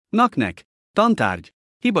Naknek. Tantárgy.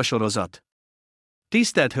 Hibasorozat.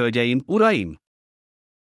 Tisztelt Hölgyeim, Uraim!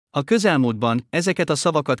 A közelmúltban ezeket a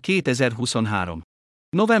szavakat 2023.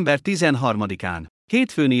 november 13-án,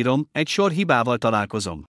 hétfőn írom, egy sor hibával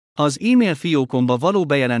találkozom. Az e-mail fiókomba való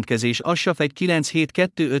bejelentkezés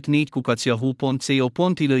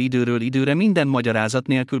assaf1972554@yahoo.co.il időről időre minden magyarázat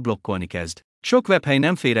nélkül blokkolni kezd. Sok webhely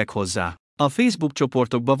nem férek hozzá. A Facebook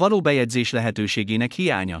csoportokba való bejegyzés lehetőségének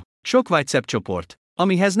hiánya. Sok WhatsApp csoport,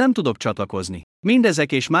 amihez nem tudok csatlakozni.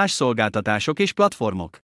 Mindezek és más szolgáltatások és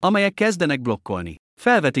platformok, amelyek kezdenek blokkolni.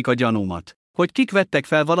 Felvetik a gyanúmat, hogy kik vettek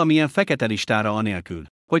fel valamilyen fekete listára anélkül,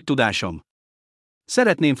 hogy tudásom.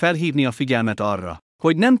 Szeretném felhívni a figyelmet arra,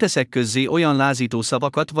 hogy nem teszek közzé olyan lázító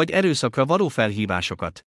szavakat vagy erőszakra való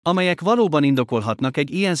felhívásokat, amelyek valóban indokolhatnak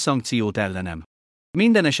egy ilyen szankciót ellenem.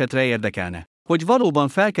 Minden esetre érdekelne, hogy valóban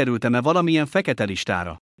felkerültem-e valamilyen fekete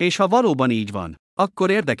listára, és ha valóban így van, akkor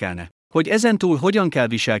érdekelne, hogy ezentúl hogyan kell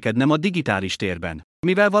viselkednem a digitális térben,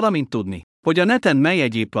 mivel valamint tudni, hogy a neten mely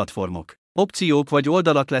egyéb platformok, opciók vagy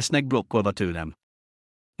oldalak lesznek blokkolva tőlem.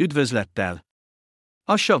 Üdvözlettel!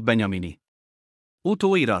 Assaf Benyamini.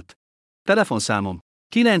 Utóirat. Telefonszámom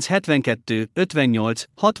 972 58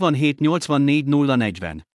 67 84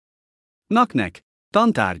 040. Naknek.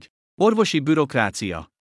 Tantárgy. Orvosi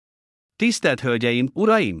bürokrácia. Tisztelt Hölgyeim,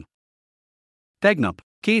 Uraim! Tegnap,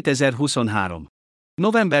 2023.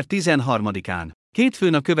 november 13-án,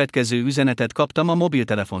 hétfőn a következő üzenetet kaptam a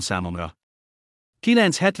mobiltelefonszámomra.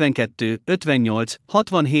 972 58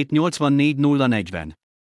 67 84 040.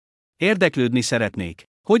 Érdeklődni szeretnék.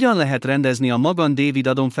 Hogyan lehet rendezni a Magan David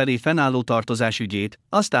Adam felé fennálló tartozás ügyét?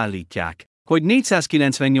 Azt állítják, hogy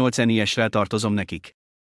 498 NIS-rel tartozom nekik.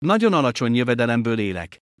 Nagyon alacsony jövedelemből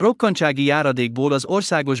élek, rokkantsági járadékból az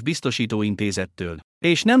Országos Biztosítóintézettől,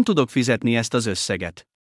 és nem tudok fizetni ezt az összeget.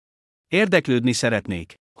 Érdeklődni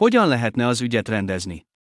szeretnék. Hogyan lehetne az ügyet rendezni?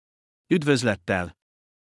 Üdvözlettel!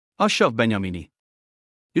 Assaf Benyamini.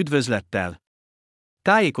 Üdvözlettel!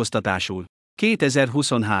 Tájékoztatásul.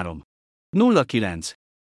 2023. 09.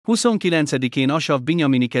 29-én Assaf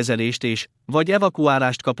Benyamini kezelést és vagy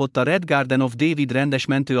evakuálást kapott a Red Garden of David rendes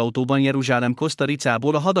mentőautóban Jeruzsálem Costa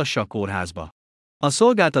Ricából a Hadassa kórházba. A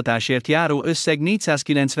szolgáltatásért járó összeg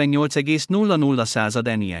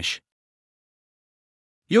 498,00 NIS.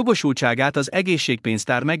 Jogosultságát az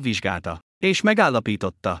egészségpénztár megvizsgálta, és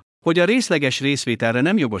megállapította, hogy a részleges részvételre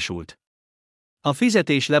nem jogosult. A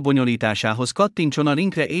fizetés lebonyolításához kattintson a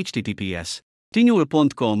linkre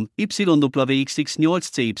https://tinyul.com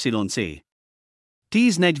YWXX8CYC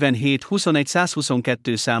 1047 21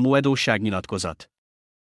 122 számú adósságnyilatkozat.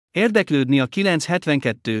 Érdeklődni a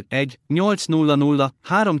 972 1 800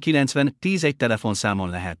 390 11 telefonszámon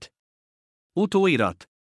lehet. Utóirat.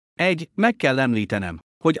 1. Meg kell említenem,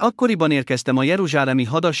 hogy akkoriban érkeztem a jeruzsálemi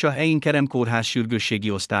Hadassa Ein Kerem kórház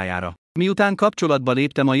sürgősségi osztályára, miután kapcsolatba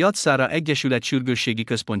léptem a Yad Szara Egyesület sürgősségi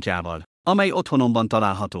központjával, amely otthonomban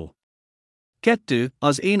található. 2.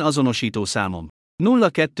 Az én azonosító számom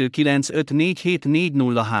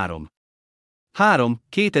 0295474403. 3.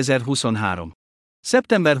 2023.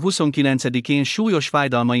 Szeptember 29-én súlyos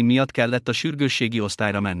fájdalmaim miatt kellett a sürgősségi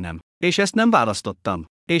osztályra mennem, és ezt nem választottam,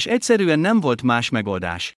 és egyszerűen nem volt más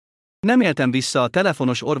megoldás. Nem éltem vissza a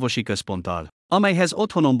telefonos orvosi központtal, amelyhez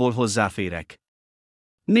otthonomból hozzáférek.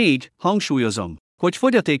 4. Hangsúlyozom, hogy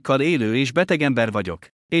fogyatékkal élő és beteg ember vagyok,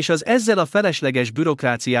 és az ezzel a felesleges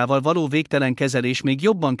bürokráciával való végtelen kezelés még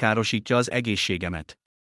jobban károsítja az egészségemet.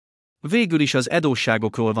 Végül is az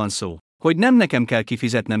adósságokról van szó, hogy nem nekem kell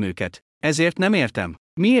kifizetnem őket, ezért nem értem,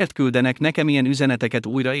 miért küldenek nekem ilyen üzeneteket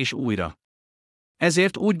újra és újra.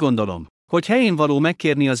 Ezért úgy gondolom, hogy helyén való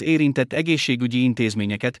megkérni az érintett egészségügyi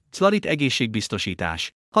intézményeket, Clarit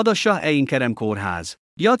egészségbiztosítás, Hadassa Ein Kerem kórház,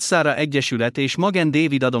 Yad Szara Egyesület és Magen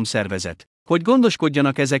David Adam szervezet, hogy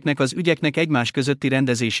gondoskodjanak ezeknek az ügyeknek egymás közötti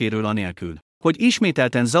rendezéséről anélkül, hogy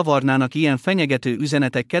ismételten zavarnának ilyen fenyegető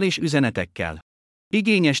üzenetekkel és üzenetekkel.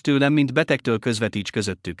 Igényes tőlem, mint betegtől közvetíts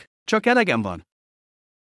közöttük. Csak elegem van.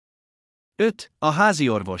 5. A házi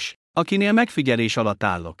orvos, akinél megfigyelés alatt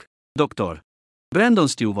állok. Dr. Brandon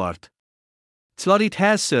Stewart. Clarit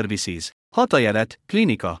Health Services, Hatajelet,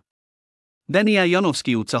 Klinika. Daniel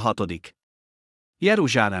Janowski utca 6.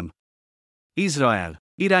 Jeruzsálem. Izrael.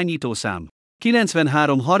 Irányítószám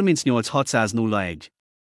 93 38 601.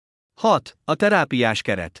 6. A terápiás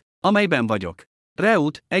keret, amelyben vagyok.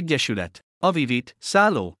 Reut, Egyesület, Avivit,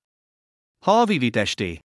 Szálló. Ha Avivit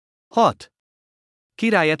St. 6.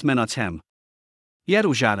 Királyet Menachem.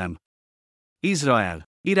 Jeruzsálem. Izrael.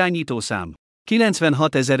 Irányítószám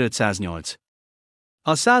 96508.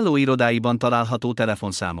 A szálló irodáiban található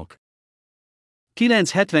telefonszámok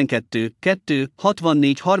 972 2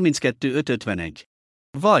 64 32 551.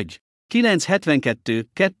 Vagy 972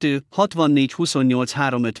 2 64 28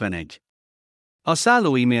 351. A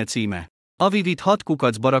szálló e-mail címe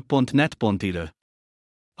avivid6@barak.net.il.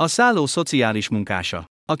 A szálló szociális munkása,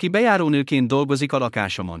 aki bejárónőként dolgozik a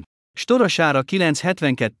lakásomon. Stora Sára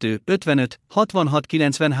 972 55 66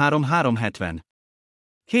 93 370.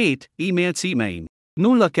 7. E-mail címeim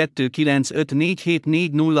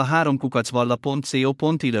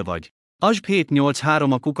 0295474003@valla.co.il vagy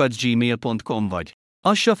asb783@gmail.com vagy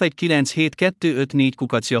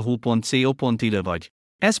assaff197254@yahoo.co.il vagy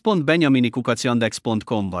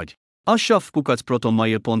s.benyamini@yandex.com vagy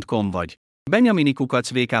assaff@protonmail.com vagy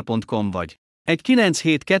benyamini@vk.com vagy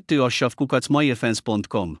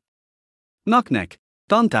 1972assaff@mailfence.com. Naknek.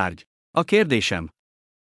 Tantárgy. A kérdésem.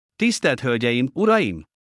 Tisztelt Hölgyeim, Uraim!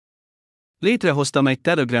 Létrehoztam egy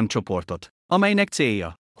Telegram csoportot, amelynek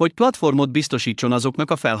célja, hogy platformot biztosítson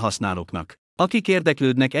azoknak a felhasználóknak, akik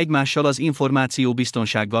érdeklődnek egymással az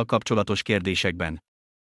információbiztonsággal kapcsolatos kérdésekben.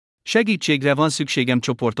 Segítségre van szükségem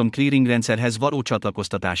csoportom clearingrendszerhez való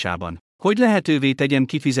csatlakoztatásában, hogy lehetővé tegyem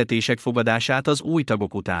kifizetések fogadását az új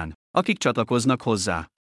tagok után, akik csatlakoznak hozzá.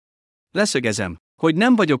 Leszögezem, hogy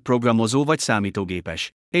nem vagyok programozó vagy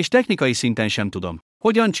számítógépes, és technikai szinten sem tudom,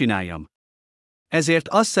 hogyan csináljam. Ezért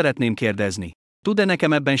azt szeretném kérdezni, tud-e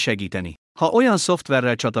nekem ebben segíteni, ha olyan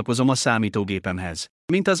szoftverrel csatlakozom a számítógépemhez,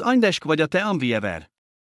 mint az Andesk vagy a TheAmviewer?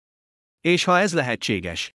 És ha ez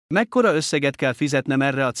lehetséges, mekkora összeget kell fizetnem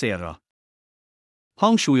erre a célra?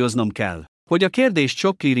 Hangsúlyoznom kell, hogy a kérdést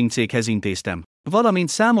sok clearing céghez intéztem, valamint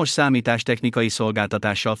számos számítástechnikai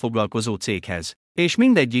szolgáltatással foglalkozó céghez, és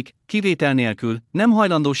mindegyik, kivétel nélkül, nem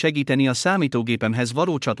hajlandó segíteni a számítógépemhez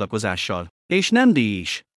való csatlakozással, és nem díj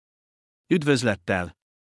is. Üdvözlettel!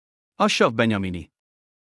 Assaff Benyamini.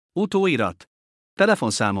 Utóirat.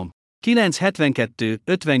 Telefonszámom 972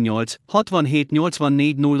 58 67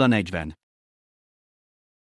 84 040.